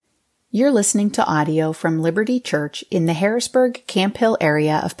You're listening to audio from Liberty Church in the Harrisburg, Camp Hill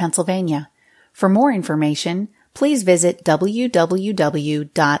area of Pennsylvania. For more information, please visit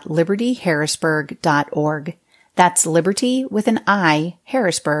www.libertyharrisburg.org. That's liberty with an I,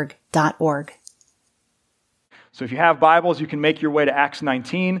 harrisburg.org. So if you have Bibles, you can make your way to Acts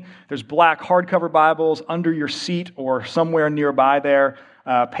 19. There's black hardcover Bibles under your seat or somewhere nearby there.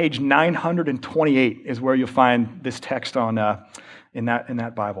 Page 928 is where you'll find this text on in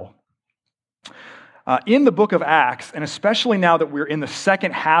that Bible. In the book of Acts, and especially now that we're in the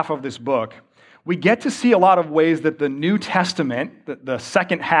second half of this book, we get to see a lot of ways that the New Testament, the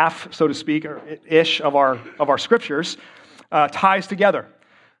second half, so to speak, or ish of our scriptures, ties together.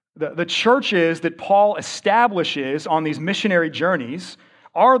 The churches that Paul establishes on these missionary journeys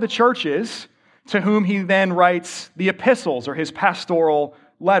are the churches to whom he then writes the epistles or his pastoral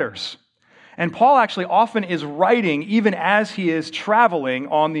letters. And Paul actually often is writing even as he is traveling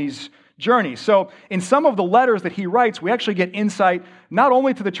on these journeys. So in some of the letters that he writes, we actually get insight not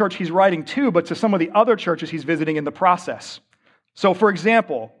only to the church he's writing to, but to some of the other churches he's visiting in the process. So for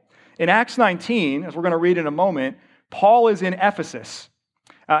example, in Acts 19, as we're going to read in a moment, Paul is in Ephesus.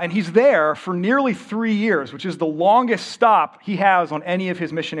 And he's there for nearly 3 years, which is the longest stop he has on any of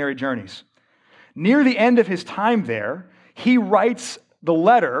his missionary journeys. Near the end of his time there, he writes the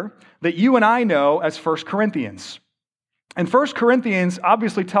letter that you and I know as 1 Corinthians. And 1 Corinthians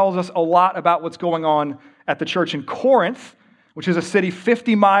obviously tells us a lot about what's going on at the church in Corinth, which is a city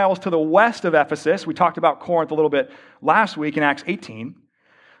 50 miles to the west of Ephesus. We talked about Corinth a little bit last week in Acts 18.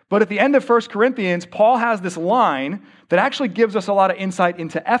 But at the end of 1 Corinthians, Paul has this line that actually gives us a lot of insight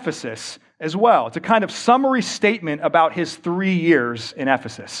into Ephesus as well. It's a kind of summary statement about his 3 years in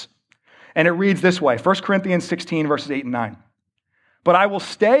Ephesus. And it reads this way, 1 Corinthians 16, verses 8 and 9. But I will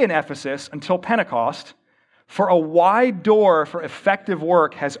stay in Ephesus until Pentecost, for a wide door for effective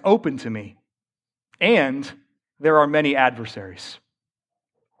work has opened to me, and there are many adversaries.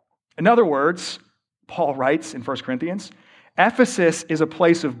 In other words, Paul writes in 1 Corinthians, Ephesus is a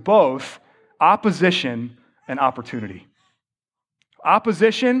place of both opposition and opportunity.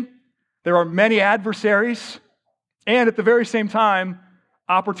 Opposition, there are many adversaries, and at the very same time,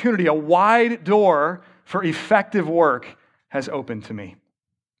 opportunity, a wide door for effective work has opened to me.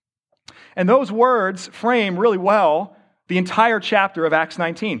 And those words frame really well the entire chapter of Acts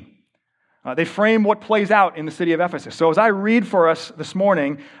 19. They frame what plays out in the city of Ephesus. So as I read for us this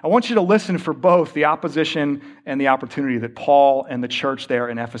morning, I want you to listen for both the opposition and the opportunity that Paul and the church there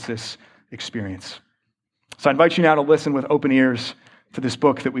in Ephesus experience. So I invite you now to listen with open ears to this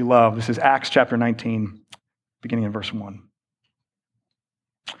book that we love. This is Acts chapter 19, beginning in verse 1.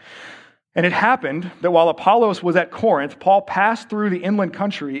 And it happened that while Apollos was at Corinth, Paul passed through the inland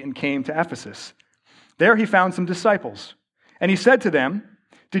country and came to Ephesus. There he found some disciples. And he said to them,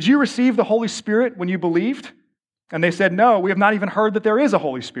 "Did you receive the Holy Spirit when you believed?" And they said, "No, we have not even heard that there is a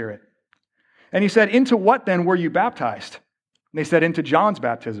Holy Spirit." And he said, "Into what then were you baptized?" And they said, "Into John's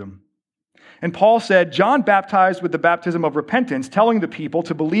baptism." And Paul said, "John baptized with the baptism of repentance, telling the people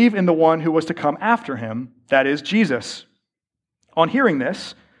to believe in the one who was to come after him, that is, Jesus." On hearing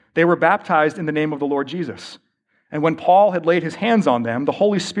this, they were baptized in the name of the Lord Jesus. And when Paul had laid his hands on them, the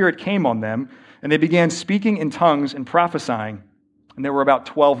Holy Spirit came on them, and they began speaking in tongues and prophesying. And there were about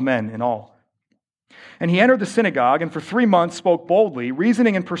 12 men in all. And he entered the synagogue, and for 3 months spoke boldly,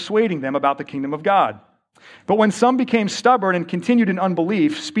 reasoning and persuading them about the kingdom of God. But when some became stubborn and continued in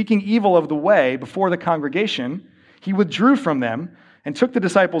unbelief, speaking evil of the way before the congregation, he withdrew from them and took the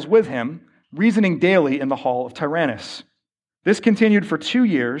disciples with him, reasoning daily in the hall of Tyrannus. This continued for 2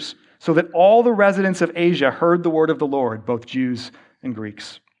 years, so that all the residents of Asia heard the word of the Lord, both Jews and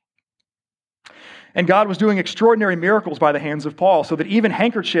Greeks. And God was doing extraordinary miracles by the hands of Paul, so that even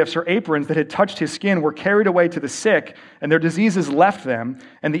handkerchiefs or aprons that had touched his skin were carried away to the sick, and their diseases left them,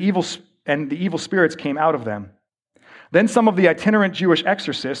 and the evil spirits came out of them. Then some of the itinerant Jewish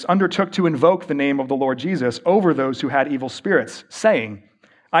exorcists undertook to invoke the name of the Lord Jesus over those who had evil spirits, saying,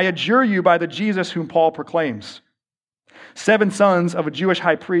 "I adjure you by the Jesus whom Paul proclaims." 7 sons of a Jewish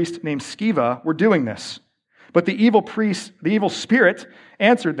high priest named Sceva were doing this. But the evil spirit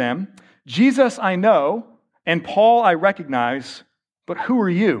answered them, "Jesus I know, and Paul I recognize, but who are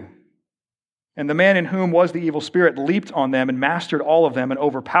you?" And the man in whom was the evil spirit leaped on them and mastered all of them and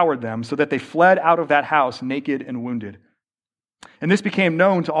overpowered them, so that they fled out of that house naked and wounded. And this became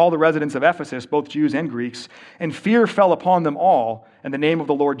known to all the residents of Ephesus, both Jews and Greeks, and fear fell upon them all, and the name of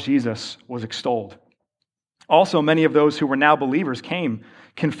the Lord Jesus was extolled. Also, many of those who were now believers came,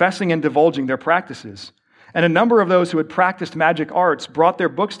 confessing and divulging their practices. And a number of those who had practiced magic arts brought their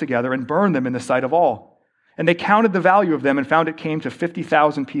books together and burned them in the sight of all. And they counted the value of them and found it came to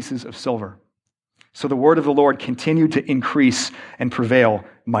 50,000 pieces of silver. So the word of the Lord continued to increase and prevail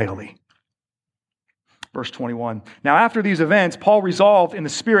mightily. Verse 21. Now after these events, Paul resolved in the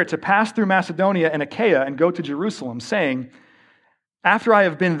Spirit to pass through Macedonia and Achaia and go to Jerusalem, saying, after I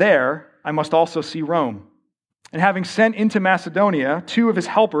have been there, I must also see Rome. And having sent into Macedonia 2 of his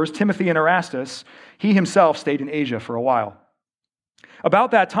helpers, Timothy and Erastus, he himself stayed in Asia for a while.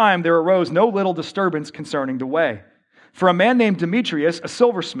 About that time there arose no little disturbance concerning the way. For a man named Demetrius, a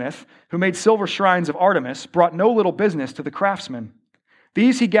silversmith, who made silver shrines of Artemis, brought no little business to the craftsmen.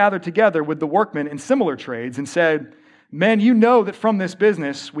 These he gathered together with the workmen in similar trades and said, men, you know that from this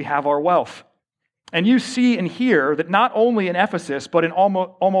business we have our wealth. And you see and hear that not only in Ephesus, but in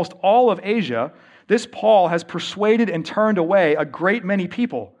almost all of Asia, this Paul has persuaded and turned away a great many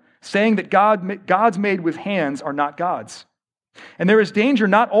people, saying that gods made with hands are not gods. And there is danger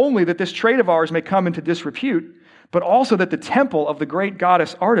not only that this trade of ours may come into disrepute, but also that the temple of the great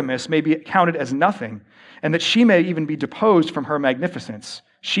goddess Artemis may be counted as nothing, and that she may even be deposed from her magnificence,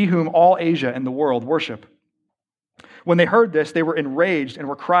 she whom all Asia and the world worship. When they heard this, they were enraged and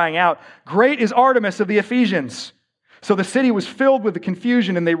were crying out, great is Artemis of the Ephesians! So the city was filled with the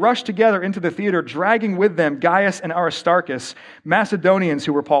confusion, and they rushed together into the theater, dragging with them Gaius and Aristarchus, Macedonians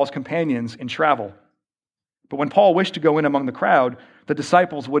who were Paul's companions in travel. But when Paul wished to go in among the crowd, the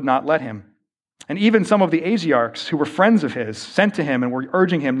disciples would not let him. And even some of the Asiarchs, who were friends of his, sent to him and were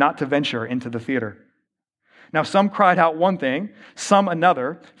urging him not to venture into the theater. Now some cried out one thing, some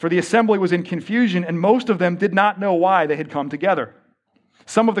another, for the assembly was in confusion, and most of them did not know why they had come together.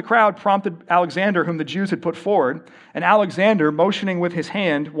 Some of the crowd prompted Alexander, whom the Jews had put forward, and Alexander, motioning with his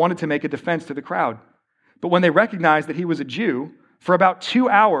hand, wanted to make a defense to the crowd. But when they recognized that he was a Jew, for about 2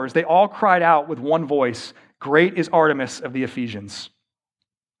 hours they all cried out with one voice, great is Artemis of the Ephesians.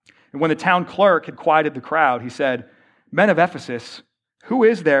 And when the town clerk had quieted the crowd, he said, men of Ephesus, who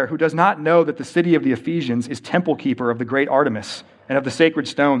is there who does not know that the city of the Ephesians is temple keeper of the great Artemis and of the sacred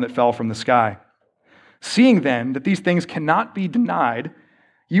stone that fell from the sky? Seeing then that these things cannot be denied,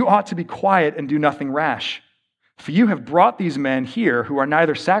 you ought to be quiet and do nothing rash. For you have brought these men here who are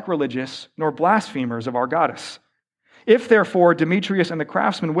neither sacrilegious nor blasphemers of our goddess. If therefore Demetrius and the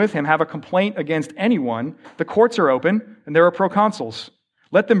craftsmen with him have a complaint against anyone, the courts are open and there are proconsuls.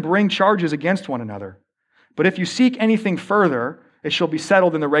 Let them bring charges against one another. But if you seek anything further, it shall be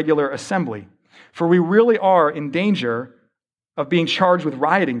settled in the regular assembly. For we really are in danger of being charged with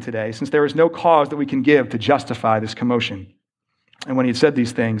rioting today, since there is no cause that we can give to justify this commotion. And when he had said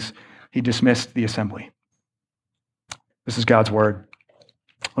these things, he dismissed the assembly. This is God's word.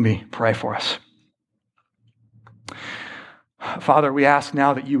 Let me pray for us. Father, we ask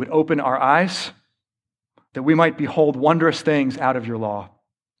now that you would open our eyes, that we might behold wondrous things out of your law.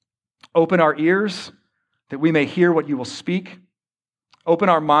 Open our ears, that we may hear what you will speak. Open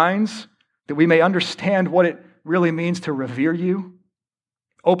our minds, that we may understand what it really means to revere you.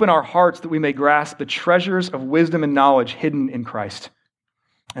 Open our hearts, that we may grasp the treasures of wisdom and knowledge hidden in Christ.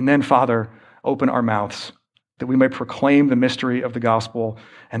 And then, Father, open our mouths, that we may proclaim the mystery of the gospel,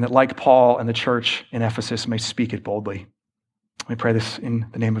 and that like Paul and the church in Ephesus may speak it boldly. We pray this in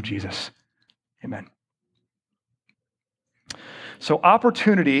the name of Jesus. Amen. So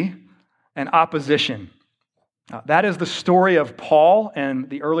opportunity and opposition. That is the story of Paul and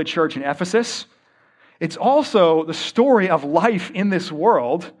the early church in Ephesus. It's also the story of life in this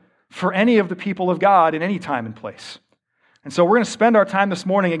world for any of the people of God in any time and place. And so we're going to spend our time this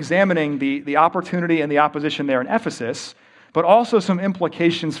morning examining the opportunity and the opposition there in Ephesus, but also some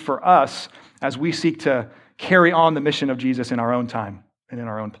implications for us as we seek to carry on the mission of Jesus in our own time and in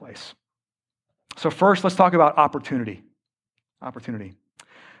our own place. So first, let's talk about opportunity. Opportunity.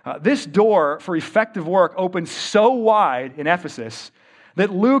 This door for effective work opened so wide in Ephesus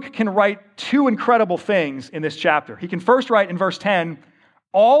that Luke can write 2 incredible things in this chapter. He can first write in verse 10,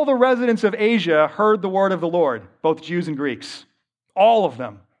 all the residents of Asia heard the word of the Lord, both Jews and Greeks. All of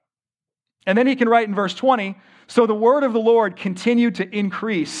them. And then he can write in verse 20, so the word of the Lord continued to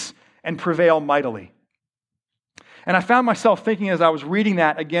increase and prevail mightily. And I found myself thinking as I was reading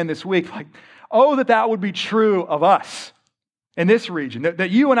that again this week, like, oh, that would be true of us in this region, that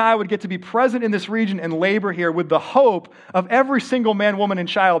you and I would get to be present in this region and labor here with the hope of every single man, woman, and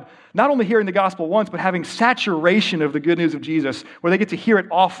child, not only hearing the gospel once, but having saturation of the good news of Jesus, where they get to hear it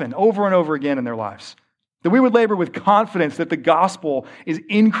often, over and over again in their lives. That we would labor with confidence that the gospel is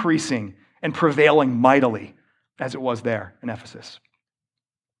increasing and prevailing mightily, as it was there in Ephesus.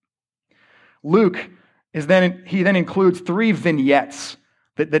 Luke then includes 3 vignettes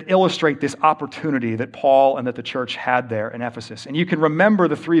that illustrate this opportunity that Paul and that the church had there in Ephesus. And you can remember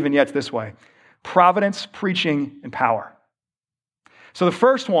the 3 vignettes this way. providence, preaching, and power. So the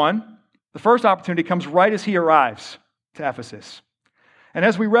first opportunity comes right as he arrives to Ephesus. And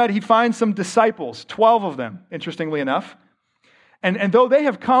as we read, he finds some disciples, 12 of them, interestingly enough. And though they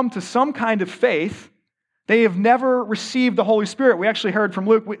have come to some kind of faith, they have never received the Holy Spirit. We actually heard from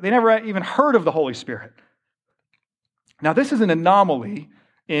Luke, they never even heard of the Holy Spirit. Now, this is an anomaly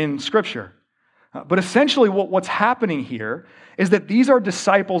in Scripture. But essentially what's happening here is that these are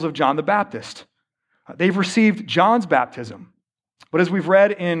disciples of John the Baptist. They've received John's baptism. But as we've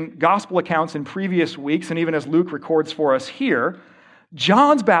read in gospel accounts in previous weeks, and even as Luke records for us here,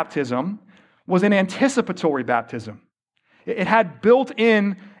 John's baptism was an anticipatory baptism. It had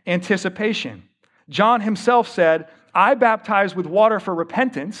built-in anticipation. John himself said, "I baptize with water for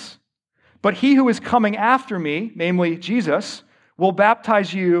repentance, but he who is coming after me, namely Jesus, will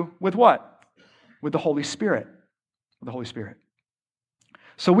baptize you with what? With the Holy Spirit." With the Holy Spirit.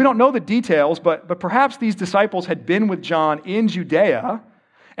 So we don't know the details, but perhaps these disciples had been with John in Judea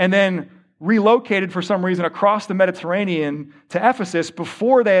and then relocated for some reason across the Mediterranean to Ephesus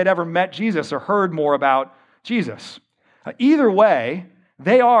before they had ever met Jesus or heard more about Jesus. Either way,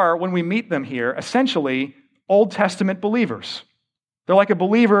 they are, when we meet them here, essentially Old Testament believers. They're like a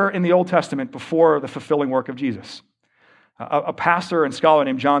believer in the Old Testament before the fulfilling work of Jesus. A pastor and scholar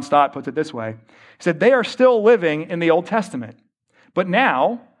named John Stott puts it this way. He said, they are still living in the Old Testament, but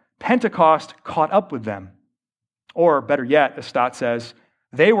now Pentecost caught up with them. Or better yet, as Stott says,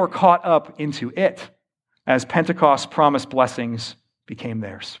 they were caught up into it as Pentecost's promised blessings became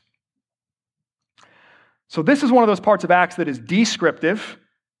theirs. So this is one of those parts of Acts that is descriptive,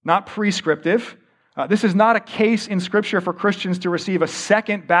 not prescriptive. This is not a case in Scripture for Christians to receive a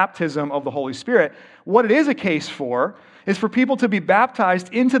second baptism of the Holy Spirit. What it is a case for is for people to be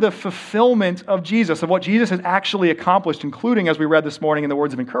baptized into the fulfillment of Jesus, of what Jesus has actually accomplished, including, as we read this morning in the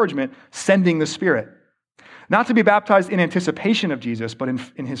words of encouragement, sending the Spirit. Not to be baptized in anticipation of Jesus, but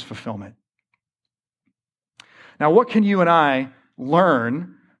in his fulfillment. Now, what can you and I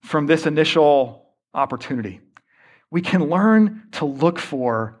learn from this initial opportunity? We can learn to look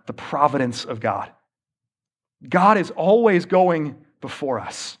for the providence of God. God is always going before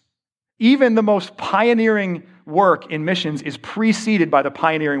us. Even the most pioneering work in missions is preceded by the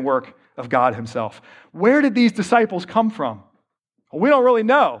pioneering work of God himself. Where did these disciples come from? Well, we don't really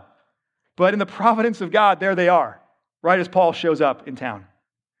know. But in the providence of God, there they are, right as Paul shows up in town.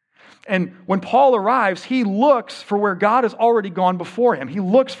 And when Paul arrives, he looks for where God has already gone before him. He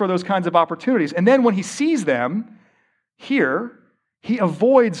looks for those kinds of opportunities. And then when he sees them here, he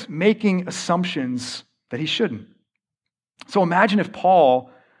avoids making assumptions that he shouldn't. So imagine if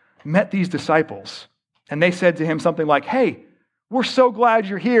Paul met these disciples and they said to him something like, "Hey, we're so glad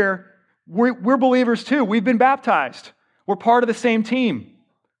you're here. We're believers too. We've been baptized. We're part of the same team."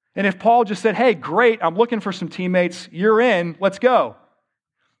 And if Paul just said, "Hey, great, I'm looking for some teammates. You're in. Let's go."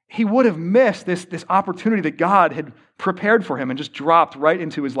 He would have missed this opportunity that God had prepared for him and just dropped right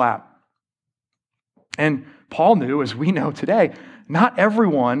into his lap. And Paul knew, as we know today, not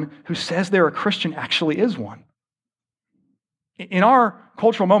everyone who says they're a Christian actually is one. In our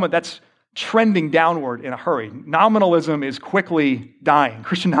cultural moment, that's trending downward in a hurry. Nominalism is quickly dying.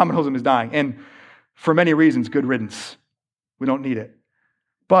 Christian nominalism is dying. And for many reasons, good riddance. We don't need it.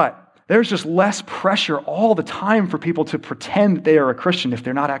 But there's just less pressure all the time for people to pretend that they are a Christian if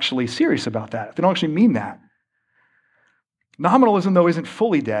they're not actually serious about that, if they don't actually mean that. Nominalism, though, isn't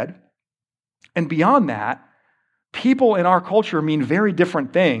fully dead. And beyond that, people in our culture mean very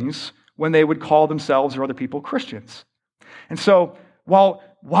different things when they would call themselves or other people Christians. And so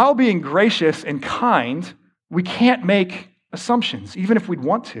while being gracious and kind, we can't make assumptions, even if we'd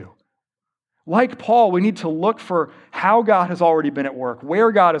want to. Like Paul, we need to look for how God has already been at work,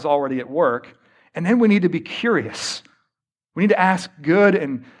 where God is already at work, and then we need to be curious. We need to ask good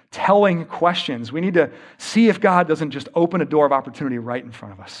and telling questions. We need to see if God doesn't just open a door of opportunity right in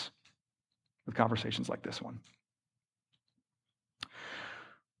front of us with conversations like this one.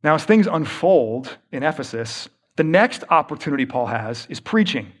 Now, as things unfold in Ephesus, the next opportunity Paul has is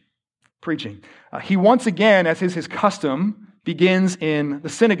preaching. He once again, as is his custom, begins in the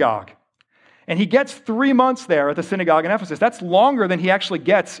synagogue. And he gets 3 months there at the synagogue in Ephesus. That's longer than he actually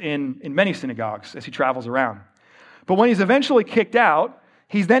gets in many synagogues as he travels around. But when he's eventually kicked out,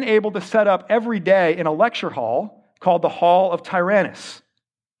 he's then able to set up every day in a lecture hall called the Hall of Tyrannus.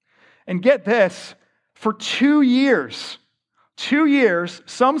 And get this, for 2 years,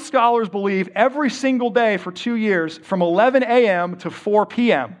 some scholars believe every single day for 2 years, from 11 a.m. to 4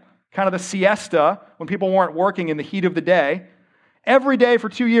 p.m., kind of the siesta, when people weren't working in the heat of the day, every day for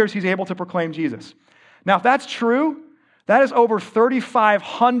 2 years, he's able to proclaim Jesus. Now, if that's true, That is over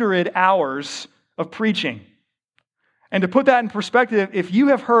 3,500 hours of preaching. And to put that in perspective, if you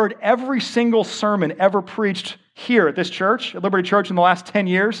have heard every single sermon ever preached here at this church, at Liberty Church in the last 10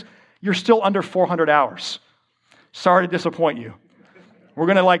 years, you're still under 400 hours. Sorry to disappoint you. We're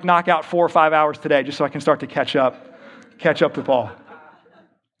going to knock out 4 or 5 hours today just so I can start to catch up to Paul.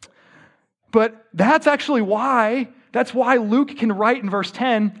 But that's why Luke can write in verse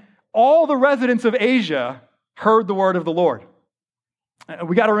 10, all the residents of Asia heard the word of the Lord.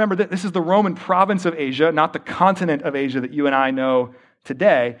 We got to remember that this is the Roman province of Asia, not the continent of Asia that you and I know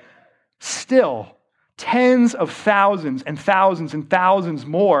today. Still, tens of thousands and thousands and thousands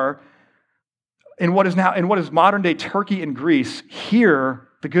more in what is modern day Turkey and Greece hear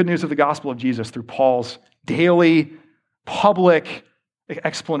the good news of the gospel of Jesus through Paul's daily public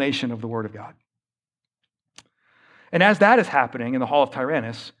explanation of the word of God. And as that is happening in the Hall of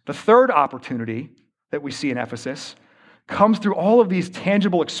Tyrannus, the third opportunity that we see in Ephesus comes through all of these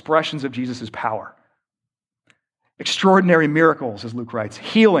tangible expressions of Jesus' power. Extraordinary miracles, as Luke writes,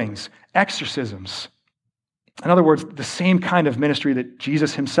 healings, exorcisms. In other words, the same kind of ministry that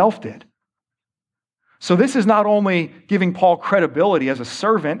Jesus himself did. So this is not only giving Paul credibility as a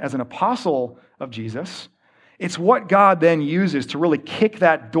servant, as an apostle of Jesus, it's what God then uses to really kick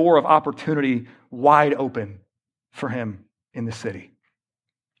that door of opportunity wide open for him in the city.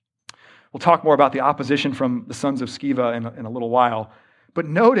 We'll talk more about the opposition from the sons of Sceva in a little while. But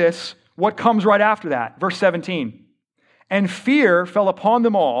notice what comes right after that. Verse 17. And fear fell upon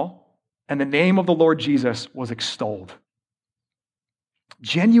them all, and the name of the Lord Jesus was extolled.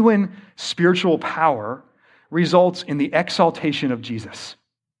 Genuine spiritual power results in the exaltation of Jesus,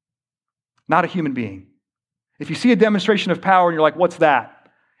 not a human being. If you see a demonstration of power and you're like, what's that?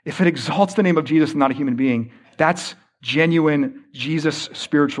 If it exalts the name of Jesus and not a human being, that's genuine Jesus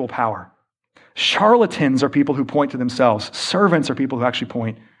spiritual power. Charlatans are people who point to themselves. Servants are people who actually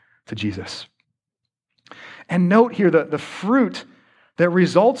point to Jesus. And note here the fruit that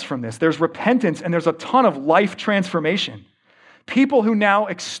results from this. There's repentance and there's a ton of life transformation. People who now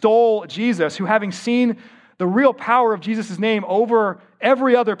extol Jesus, who having seen the real power of Jesus' name over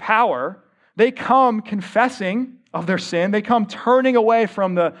every other power, they come confessing of their sin. They come turning away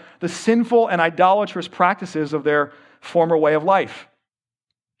from the sinful and idolatrous practices of their former way of life.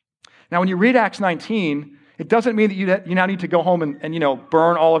 Now, when you read Acts 19, it doesn't mean that you now need to go home and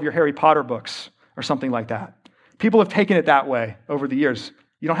burn all of your Harry Potter books or something like that. People have taken it that way over the years.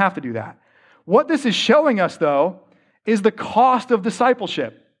 You don't have to do that. What this is showing us, though, is the cost of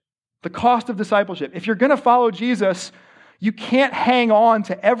discipleship. The cost of discipleship. If you're going to follow Jesus, you can't hang on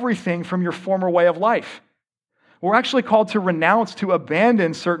to everything from your former way of life. We're actually called to renounce, to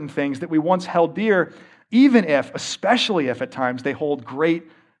abandon certain things that we once held dear, especially if at times they hold great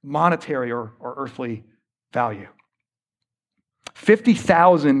monetary or earthly value.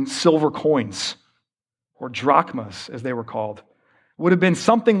 50,000 silver coins, or drachmas as they were called, would have been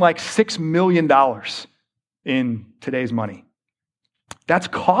something like $6 million in today's money. That's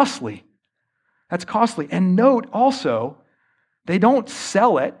costly. That's costly. And note also, they don't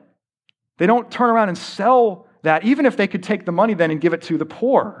sell it. They don't turn around and sell that, even if they could take the money then and give it to the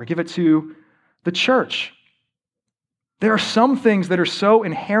poor or give it to the church. There are some things that are so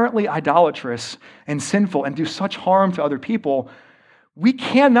inherently idolatrous and sinful and do such harm to other people, we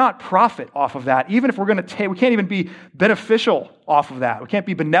cannot profit off of that. Even if we're going to take, we can't even be beneficial off of that. We can't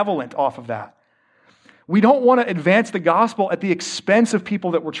be benevolent off of that. We don't want to advance the gospel at the expense of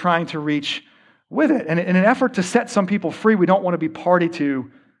people that we're trying to reach with it. And in an effort to set some people free, we don't want to be party to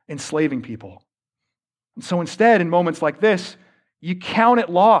enslaving people. And so instead, in moments like this, you count it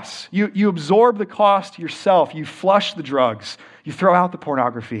loss. You absorb the cost yourself. You flush the drugs. You throw out the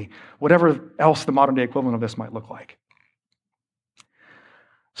pornography, whatever else the modern day equivalent of this might look like.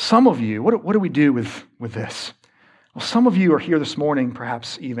 Some of you, what do we do with this? Well, some of you are here this morning,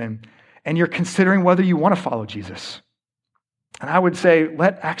 perhaps even, and you're considering whether you want to follow Jesus. And I would say,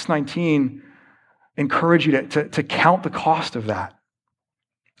 let Acts 19 encourage you to count the cost of that.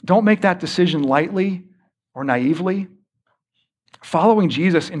 Don't make that decision lightly or naively. Following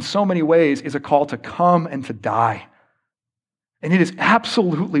Jesus in so many ways is a call to come and to die. And it is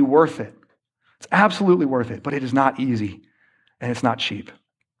absolutely worth it. It's absolutely worth it, but it is not easy and it's not cheap.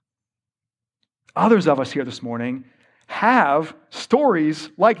 Others of us here this morning have stories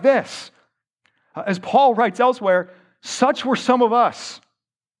like this. As Paul writes elsewhere, such were some of us.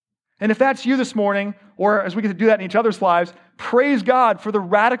 And if that's you this morning, or as we get to do that in each other's lives, praise God for the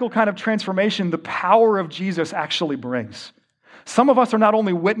radical kind of transformation the power of Jesus actually brings. Some of us are not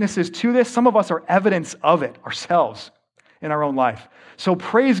only witnesses to this, some of us are evidence of it ourselves. in our own life. So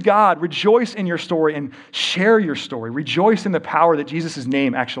praise God, rejoice in your story, and share your story. Rejoice in the power that Jesus'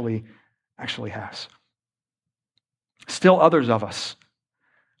 name actually has. Still others of us,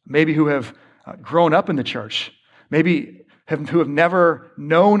 maybe who have grown up in the church, maybe who have never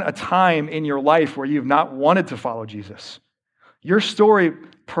known a time in your life where you've not wanted to follow Jesus. Your story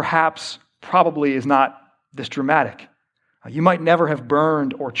probably is not this dramatic. You might never have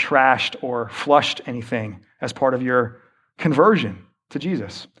burned or trashed or flushed anything as part of your conversion to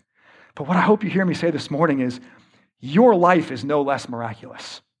Jesus. But what I hope you hear me say this morning is your life is no less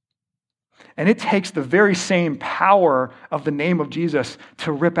miraculous. And it takes the very same power of the name of Jesus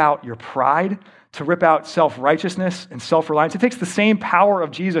to rip out your pride, to rip out self-righteousness and self-reliance. It takes the same power of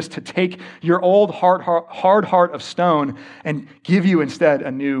Jesus to take your old hard heart of stone and give you instead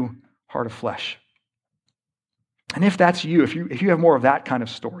a new heart of flesh. And if that's you, if you have more of that kind of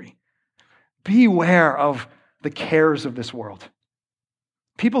story, beware of the cares of this world.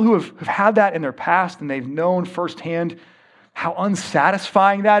 People who have had that in their past and they've known firsthand how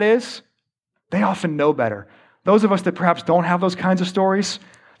unsatisfying that is, they often know better. Those of us that perhaps don't have those kinds of stories,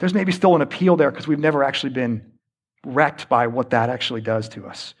 there's maybe still an appeal there because we've never actually been wrecked by what that actually does to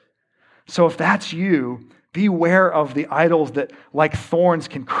us. So if that's you, beware of the idols that, like thorns,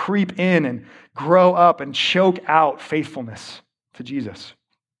 can creep in and grow up and choke out faithfulness to Jesus.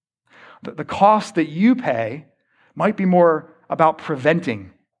 The cost that you pay might be more about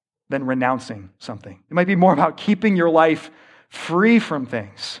preventing than renouncing something. It might be more about keeping your life free from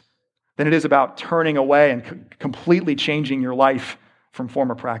things than it is about turning away and completely changing your life from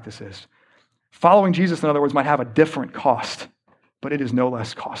former practices. Following Jesus, in other words, might have a different cost, but it is no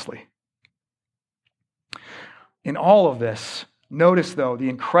less costly. In all of this, notice, though, the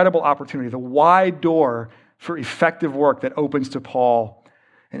incredible opportunity, the wide door for effective work that opens to Paul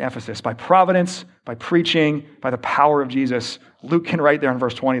in Ephesus. By providence, by preaching, by the power of Jesus, Luke can write there in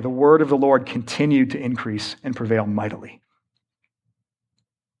verse 20, the word of the Lord continued to increase and prevail mightily.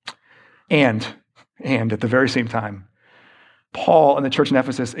 And at the very same time, Paul and the church in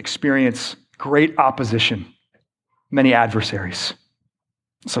Ephesus experience great opposition, many adversaries.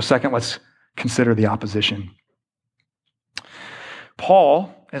 So second, let's consider the opposition.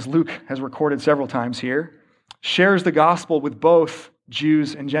 Paul, as Luke has recorded several times here, shares the gospel with both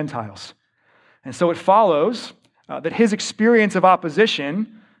Jews and Gentiles. And so it follows that his experience of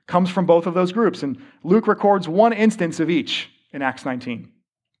opposition comes from both of those groups. And Luke records one instance of each in Acts 19.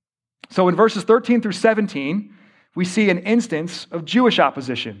 So in verses 13 through 17, we see an instance of Jewish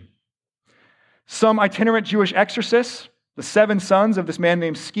opposition. Some itinerant Jewish exorcists, the 7 sons of this man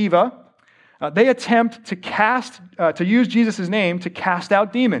named Sceva, they attempt to use Jesus' name to cast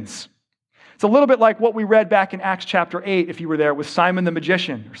out demons. It's a little bit like what we read back in Acts chapter 8, if you were there, with Simon the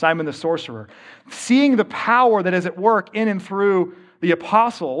magician or Simon the sorcerer. Seeing the power that is at work in and through the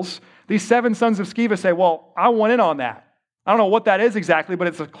apostles, these 7 sons of Sceva say, well, I want in on that. I don't know what that is exactly, but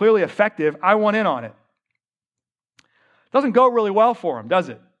it's clearly effective. I want in on it. Doesn't go really well for them, does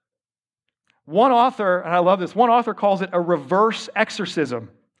it? One author, and I love this, one author calls it a reverse exorcism.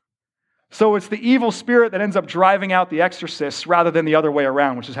 So it's the evil spirit that ends up driving out the exorcists rather than the other way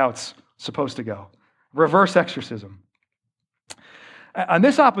around, which is how it's supposed to go. Reverse exorcism. And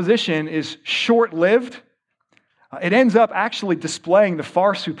this opposition is short-lived. It ends up actually displaying the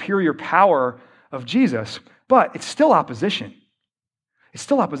far superior power of Jesus, but it's still opposition. It's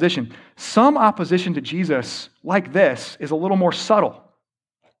still opposition. Some opposition to Jesus like this is a little more subtle.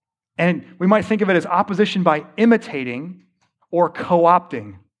 And we might think of it as opposition by imitating or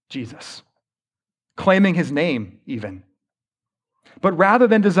co-opting Jesus, claiming his name even. But rather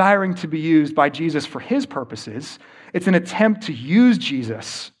than desiring to be used by Jesus for his purposes, it's an attempt to use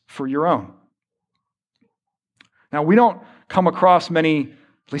Jesus for your own. Now, we don't come across many,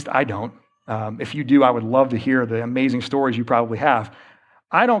 at least I don't. If you do, I would love to hear the amazing stories you probably have.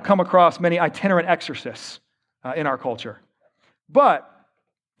 I don't come across many itinerant exorcists in our culture. But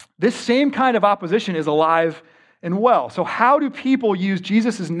this same kind of opposition is alive and well. So how do people use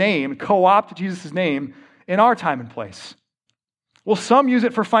Jesus' name, co-opt Jesus' name in our time and place? Well, some use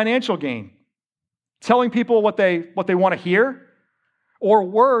it for financial gain, telling people what they want to hear, or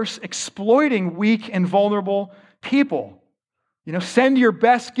worse, exploiting weak and vulnerable people. Send your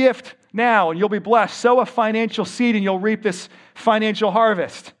best gift now and you'll be blessed. Sow a financial seed and you'll reap this financial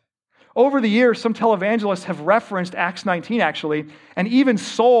harvest. Over the years, some televangelists have referenced Acts 19 actually, and even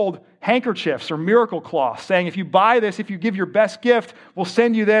sold handkerchiefs or miracle cloths, saying if you buy this, if you give your best gift, we'll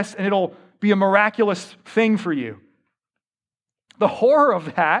send you this and it'll be a miraculous thing for you. The horror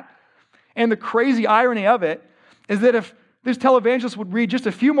of that and the crazy irony of it is that if this televangelist would read just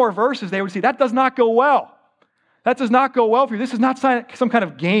a few more verses, they would see that does not go well. That does not go well for you. This is not some kind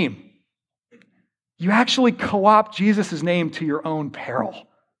of game. You actually co-opt Jesus' name to your own peril.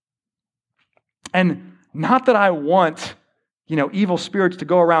 And not that I want, evil spirits to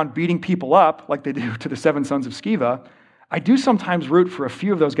go around beating people up like they do to the 7 sons of Sceva. I do sometimes root for a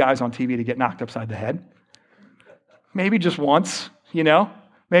few of those guys on TV to get knocked upside the head. Maybe just once,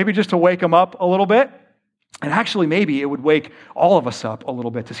 maybe just to wake them up a little bit. And actually, maybe it would wake all of us up a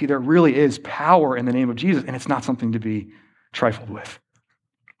little bit to see there really is power in the name of Jesus, and it's not something to be trifled with.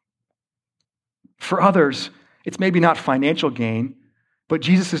 For others, it's maybe not financial gain, but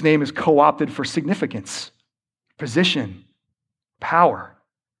Jesus' name is co-opted for significance, position, power,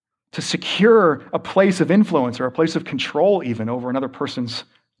 to secure a place of influence or a place of control even over another person's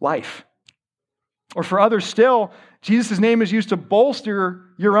life. Or for others still, Jesus' name is used to bolster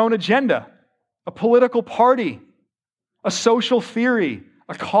your own agenda, a political party, a social theory,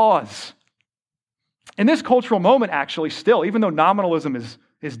 a cause. In this cultural moment, actually, still, even though nominalism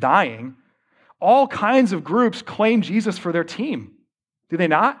is dying, all kinds of groups claim Jesus for their team. Do they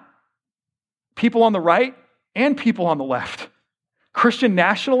not? People on the right and people on the left. Christian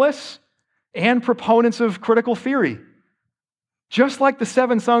nationalists and proponents of critical theory. Just like the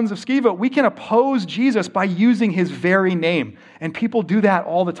 7 sons of Sceva, we can oppose Jesus by using his very name. And people do that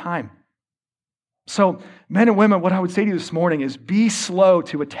all the time. So, men and women, what I would say to you this morning is be slow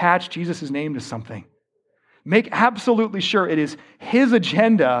to attach Jesus' name to something. Make absolutely sure it is his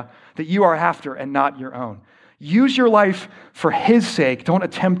agenda that you are after and not your own. Use your life for his sake. Don't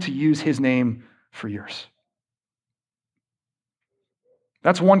attempt to use his name for yours.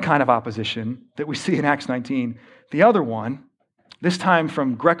 That's one kind of opposition that we see in Acts 19. The other one, this time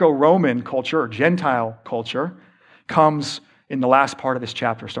from Greco-Roman culture or Gentile culture, comes in the last part of this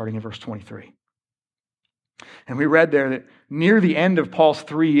chapter, starting in verse 23. And we read there that near the end of Paul's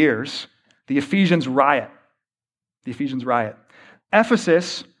 3 years, the Ephesians riot.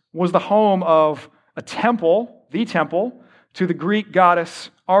 Ephesus was the home of a temple, the temple, to the Greek goddess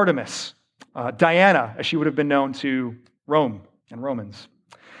Artemis, Diana, as she would have been known to Rome and Romans.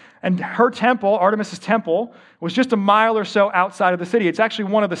 And her temple, Artemis' temple, was just a mile or so outside of the city. It's actually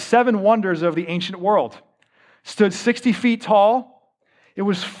one of the 7 wonders of the ancient world. Stood 60 feet tall. It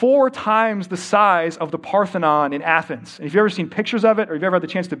was 4 times the size of the Parthenon in Athens. And if you've ever seen pictures of it, or you've ever had the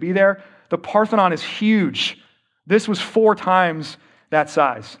chance to be there, the Parthenon is huge. This was 4 times that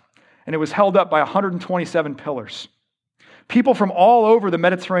size. And it was held up by 127 pillars. People from all over the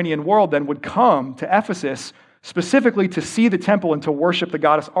Mediterranean world then would come to Ephesus specifically to see the temple and to worship the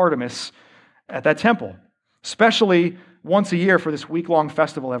goddess Artemis at that temple, especially once a year for this week-long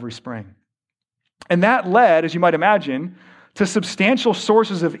festival every spring. And that led, as you might imagine, to substantial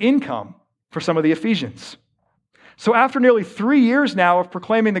sources of income for some of the Ephesians. So after nearly 3 years now of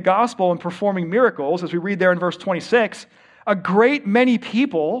proclaiming the gospel and performing miracles, as we read there in verse 26, a great many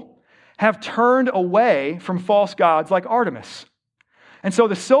people have turned away from false gods like Artemis. And so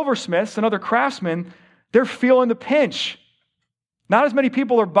the silversmiths and other craftsmen, they're feeling the pinch. Not as many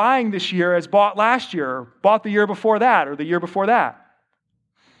people are buying this year as bought last year, or bought the year before that, or the year before that.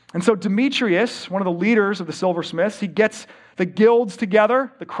 And so Demetrius, one of the leaders of the silversmiths, he gets the guilds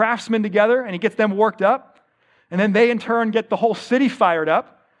together, the craftsmen together, and he gets them worked up. And then they in turn get the whole city fired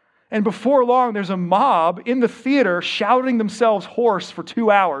up. And before long, there's a mob in the theater shouting themselves hoarse for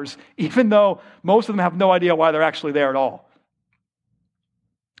 2 hours, even though most of them have no idea why they're actually there at all.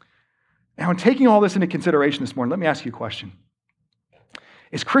 Now, in taking all this into consideration this morning, let me ask you a question.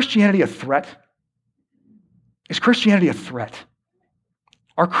 Is Christianity a threat? Is Christianity a threat?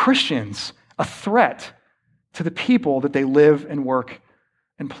 Are Christians a threat to the people that they live and work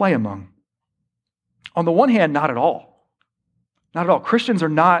and play among? On the one hand, not at all. Not at all. Christians are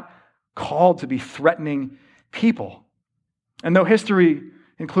not called to be threatening people. And though history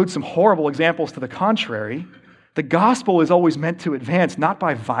includes some horrible examples to the contrary, the gospel is always meant to advance not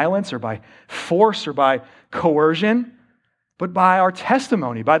by violence or by force or by coercion, but by our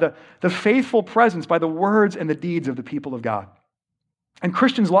testimony, by the faithful presence, by the words and the deeds of the people of God. And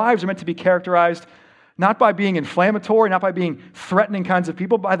Christians' lives are meant to be characterized not by being inflammatory, not by being threatening kinds of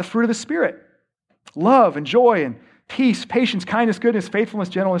people, but by the fruit of the Spirit. Love and joy and peace, patience, kindness, goodness, faithfulness,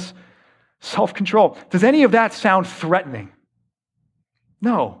 gentleness, self-control. Does any of that sound threatening?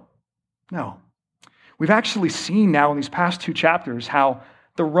 No. We've actually seen now in these past 2 chapters how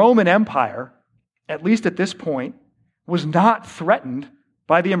the Roman Empire, at least at this point, was not threatened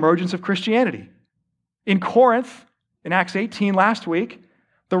by the emergence of Christianity. In Corinth, in Acts 18 last week,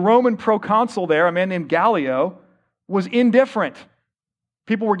 the Roman proconsul there, a man named Gallio, was indifferent.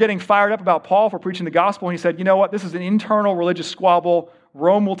 People were getting fired up about Paul for preaching the gospel, and he said, you know what, this is an internal religious squabble.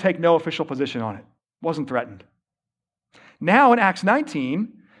 Rome will take no official position on it. Wasn't threatened. Now in Acts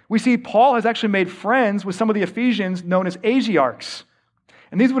 19, we see Paul has actually made friends with some of the Ephesians known as Asiarchs.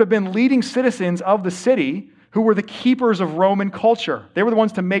 And these would have been leading citizens of the city who were the keepers of Roman culture. They were the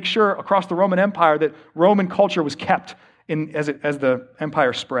ones to make sure across the Roman Empire that Roman culture was kept as the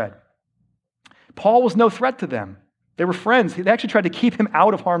empire spread. Paul was no threat to them. They were friends. They actually tried to keep him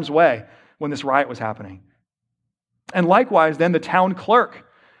out of harm's way when this riot was happening. And likewise, then the town clerk,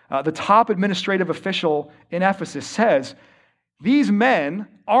 the top administrative official in Ephesus, says, these men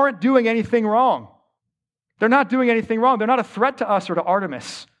aren't doing anything wrong. They're not doing anything wrong. They're not a threat to us or to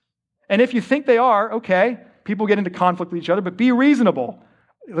Artemis. And if you think they are, okay, people get into conflict with each other, but be reasonable.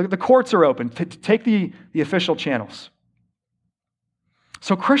 The courts are open. Take the official channels.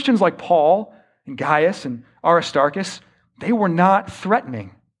 So Christians like Paul and Gaius and Aristarchus, they were not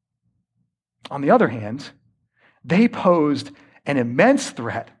threatening. On the other hand, they posed an immense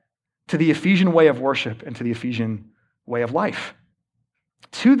threat to the Ephesian way of worship and to the Ephesian way of life.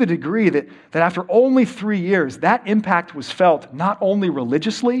 To the degree that after only 3 years, that impact was felt not only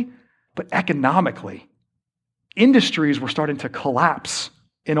religiously, but economically. Industries were starting to collapse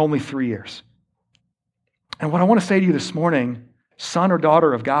in only 3 years. And what I want to say to you this morning, son or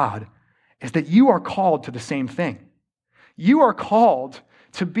daughter of God, is that you are called to the same thing. You are called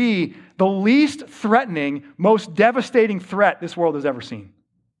to be the least threatening, most devastating threat this world has ever seen.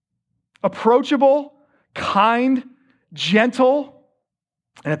 Approachable, kind, gentle,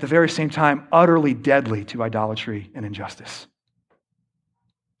 and at the very same time, utterly deadly to idolatry and injustice.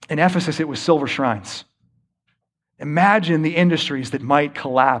 In Ephesus, it was silver shrines. Imagine the industries that might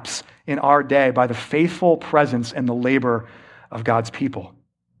collapse in our day by the faithful presence and the labor of God's people.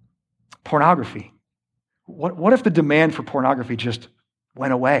 Pornography. What if the demand for pornography just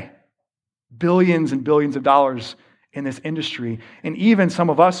went away? Billions and billions of dollars in this industry. And even some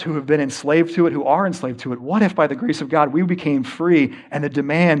of us who have been enslaved to it, who are enslaved to it, what if by the grace of God we became free and the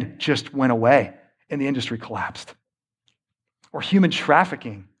demand just went away and the industry collapsed? Or human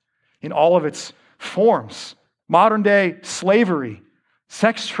trafficking in all of its forms. Modern day slavery,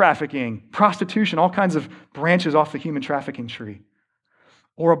 sex trafficking, prostitution, all kinds of branches off the human trafficking tree.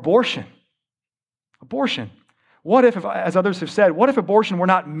 Or abortion. Abortion. What if, as others have said, what if abortion were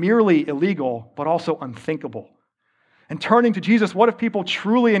not merely illegal, but also unthinkable? And turning to Jesus, what if people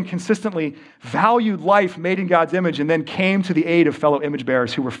truly and consistently valued life made in God's image and then came to the aid of fellow image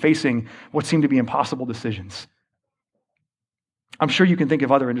bearers who were facing what seemed to be impossible decisions? I'm sure you can think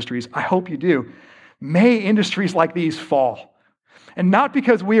of other industries. I hope you do. May industries like these fall. And not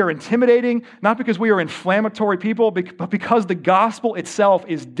because we are intimidating, not because we are inflammatory people, but because the gospel itself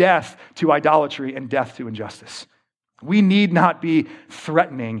is death to idolatry and death to injustice. We need not be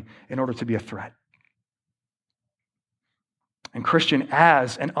threatening in order to be a threat. And Christian,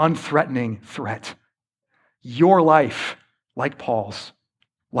 as an unthreatening threat, your life, like Paul's,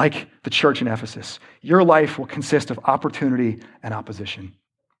 like the church in Ephesus, your life will consist of opportunity and opposition.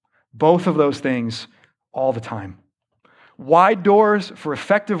 Both of those things all the time. Wide doors for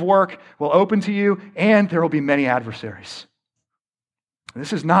effective work will open to you, and there will be many adversaries.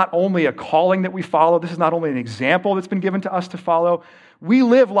 This is not only a calling that we follow, this is not only an example that's been given to us to follow. We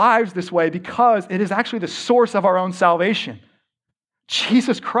live lives this way because it is actually the source of our own salvation.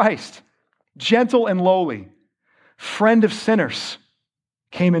 Jesus Christ, gentle and lowly, friend of sinners,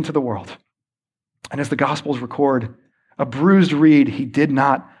 came into the world. And as the Gospels record, a bruised reed he did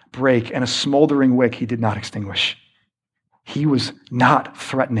not break, and a smoldering wick he did not extinguish. He was not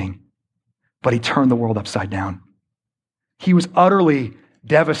threatening, but he turned the world upside down. He was utterly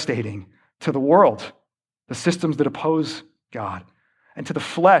devastating to the world, the systems that oppose God, and to the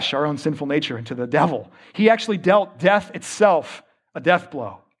flesh, our own sinful nature, and to the devil. He actually dealt death itself a death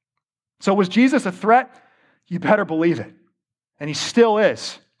blow. So was Jesus a threat? You better believe it. And he still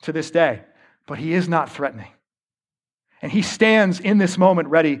is to this day, but he is not threatening. And he stands in this moment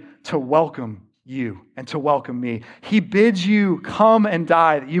ready to welcome you and to welcome me. He bids you come and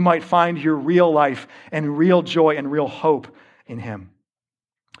die that you might find your real life and real joy and real hope in him.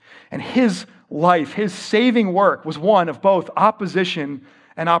 And his life, his saving work was one of both opposition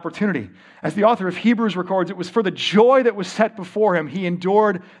and opportunity. As the author of Hebrews records, it was for the joy that was set before him. He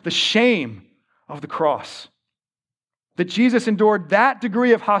endured the shame of the cross. That Jesus endured that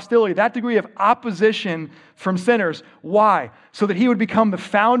degree of hostility, that degree of opposition from sinners. Why? So that he would become the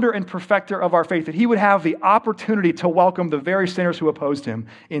founder and perfecter of our faith, that he would have the opportunity to welcome the very sinners who opposed him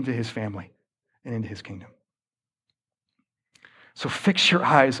into his family and into his kingdom. So fix your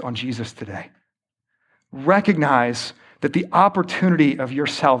eyes on Jesus today. Recognize that the opportunity of your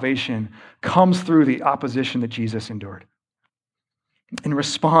salvation comes through the opposition that Jesus endured. In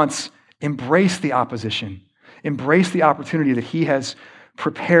response, embrace the opposition. Embrace the opportunity that he has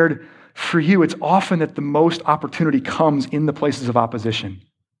prepared for you. It's often that the most opportunity comes in the places of opposition,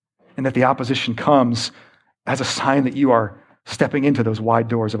 and that the opposition comes as a sign that you are stepping into those wide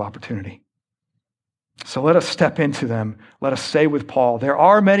doors of opportunity. So let us step into them. Let us say with Paul, there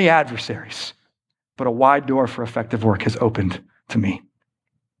are many adversaries, but a wide door for effective work has opened to me.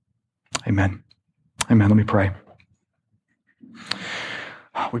 Amen. Amen. Let me pray.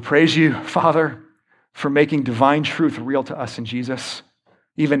 We praise you, Father, for making divine truth real to us in Jesus.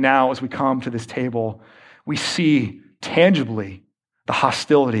 Even now, as we come to this table, we see tangibly the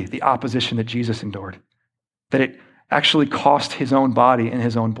hostility, the opposition that Jesus endured, that it actually cost his own body and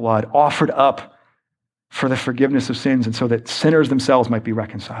his own blood, offered up for the forgiveness of sins, and so that sinners themselves might be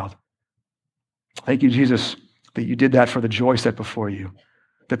reconciled. Thank you, Jesus, that you did that for the joy set before you,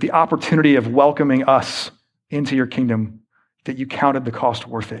 that the opportunity of welcoming us into your kingdom, that you counted the cost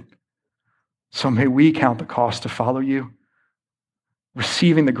worth it. So may we count the cost to follow you,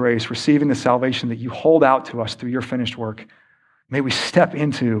 receiving the grace, receiving the salvation that you hold out to us through your finished work. May we step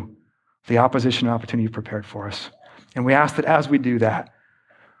into the opposition and opportunity you've prepared for us. And we ask that as we do that,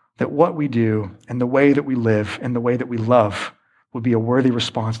 that what we do and the way that we live and the way that we love will be a worthy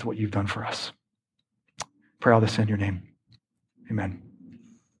response to what you've done for us. Pray all this in your name. Amen.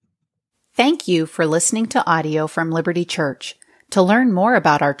 Thank you for listening to audio from Liberty Church. To learn more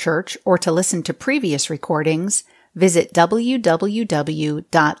about our church or to listen to previous recordings, visit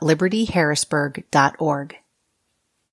www.libertyharrisburg.org.